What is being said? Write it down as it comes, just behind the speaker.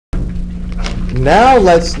Now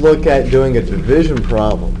let's look at doing a division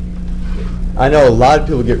problem. I know a lot of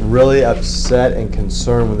people get really upset and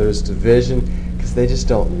concerned when there's division because they just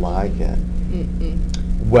don't like it.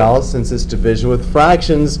 Well, since it's division with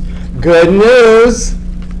fractions, good news!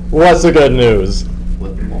 What's the good news?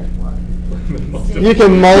 You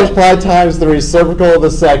can multiply times the reciprocal of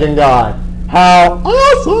the second guy. How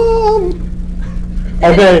awesome!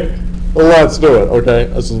 Okay, let's do it, okay?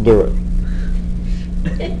 Let's just do it.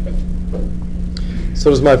 So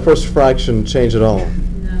does my first fraction change at all?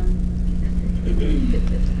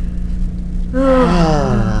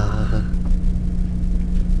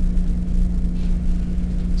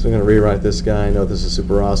 So I'm going to rewrite this guy. I know this is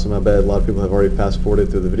super awesome. I bet a lot of people have already fast-forwarded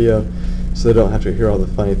through the video, so they don't have to hear all the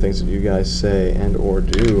funny things that you guys say and or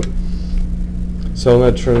do. So I'm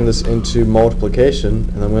going to turn this into multiplication,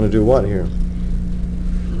 and I'm going to do what here?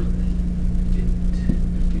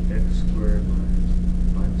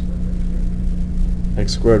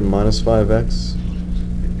 X squared minus 5x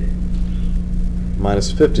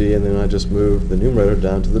minus 50, and then I just move the numerator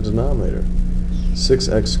down to the denominator.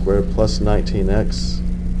 6x squared plus 19x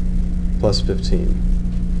plus 15.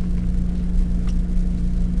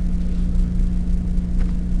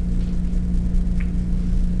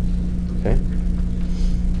 Okay.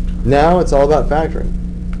 Now it's all about factoring.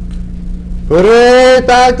 Hooray,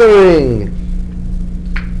 factoring!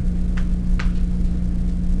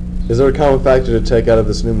 Is there a common factor to take out of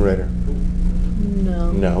this numerator?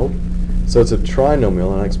 No. No. So it's a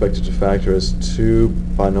trinomial, and I expect it to factor as two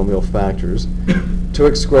binomial factors.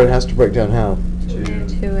 2x squared has to break down how?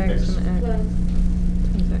 2x and x.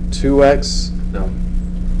 2x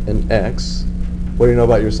and x. What do you know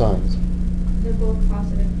about your signs? They're both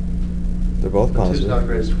positive. They're both But 2 is positive. not the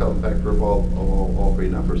greatest common factor of all three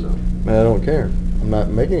numbers, though. Man, I don't care. I'm not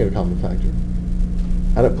making it a common factor.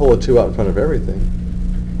 I didn't pull a 2 out in front of everything.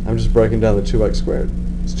 I'm just breaking down the 2x squared.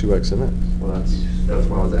 It's 2x and x. Well, that's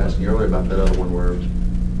what I was asking you earlier about that other one where.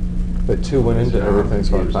 But 2 went into everything,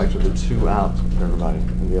 so I factored the 2 out of everybody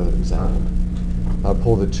in the other example. I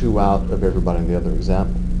pulled the 2 out of everybody in the other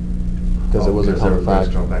example because it was a common factor.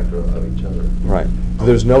 Strong factor of each other. Right.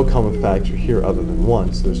 There's no common factor here other than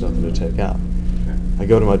 1, so there's nothing to take out. I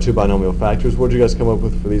go to my 2 binomial factors. What did you guys come up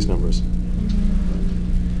with for these numbers?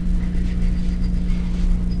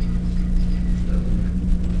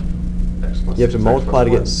 You have to multiply to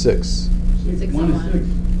get 6. 6 and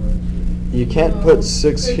 1. You can't put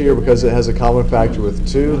 6 here because it has a common factor with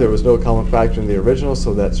 2. There was no common factor in the original,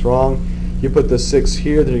 so that's wrong. You put the 6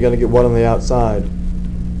 here, then you're going to get 1 on the outside.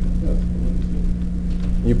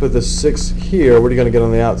 You put the 6 here, what are you going to get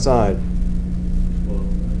on the outside?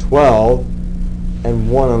 12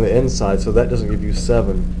 and 1 on the inside, so that doesn't give you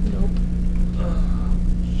 7. Nope.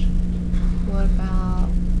 What about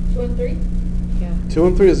 2 and 3? yeah? 2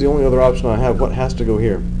 and 3 is the only other option I have. What has to go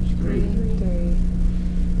here? 3.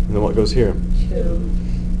 And then what goes here? 2.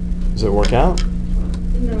 Does it work out?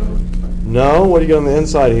 No. No? What do you get on the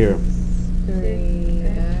inside here?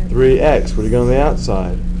 3x. 3x. What do you get on the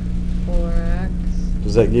outside? 4x.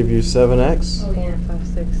 Does that give you 7x? Oh, 4, yeah. 5,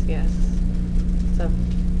 6. Yes. So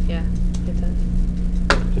yeah, it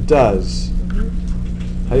does. It does.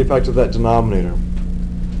 How do you factor that denominator?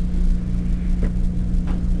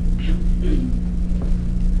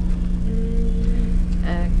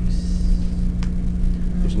 X.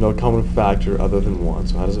 There's no common factor other than 1.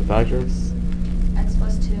 So how does it factor? X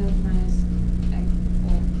plus 2 minus x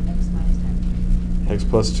minus 10. X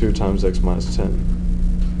plus 2 times x minus 10.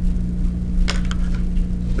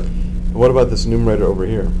 And what about this numerator over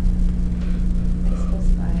here? X plus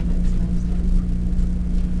 5, x minus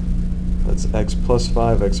 10. That's x plus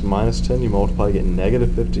 5, x minus 10. You multiply to get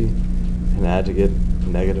negative 50 and add to get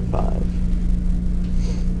negative 5.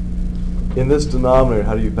 In this denominator,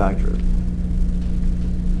 how do you factor it?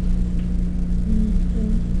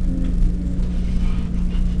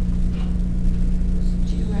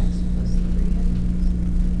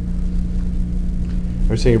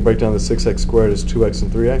 Are you saying you break down the 6x squared as 2x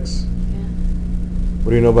and 3x? Yeah. What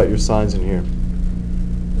do you know about your signs in here?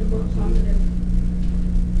 They're both positive.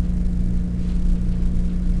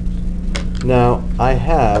 Now, I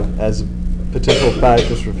have, as potential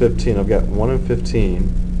factors for 15, I've got 1 and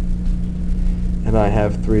 15, and I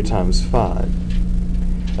have 3 times 5.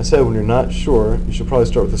 I said when you're not sure, you should probably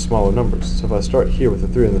start with the smaller numbers. So if I start here with the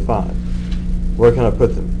 3 and the 5, where can I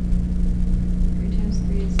put them? 3 times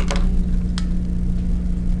 3 is 9.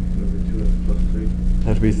 They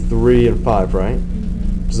have to be 3 and 5, right?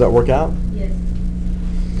 Does that work out? Yes.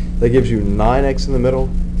 That gives you 9x in the middle,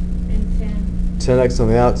 And 10. 10x on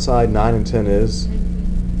the outside, 9 and 10 is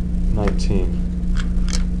 19.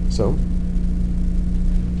 19. So,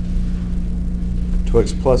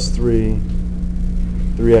 2x plus 3,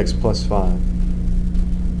 3x plus 5. 2x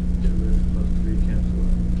plus 3 cancel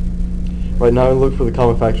out. Right now, we look for the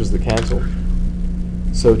common factors that cancel.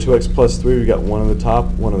 So 2x plus 3, we got 1 on the top,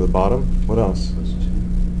 1 on the bottom. What else? Plus 2.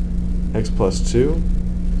 X plus 2,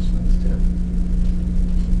 This one's 10.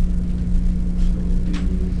 So we'll do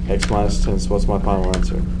x minus 10. So what's my final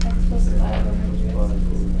answer? X plus 5 5 over plus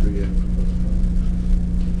 5 3x. over 3x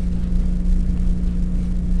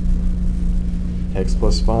X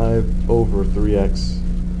plus 5 over 3x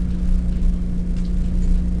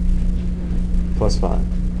plus 5.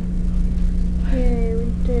 Yay,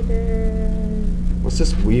 we did it. What's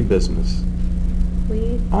this we business?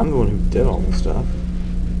 We? I'm the one who did all this stuff.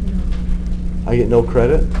 No. I get no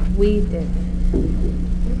credit? We did it.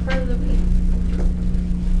 You're part of the week.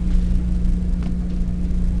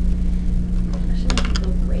 That should make you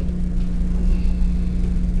feel great.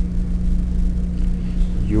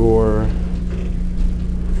 You're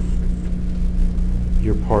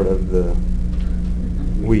part of the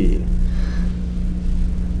we.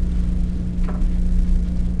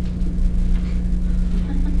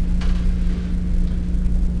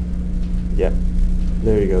 Yep.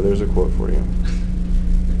 There you go. There's a quote for you.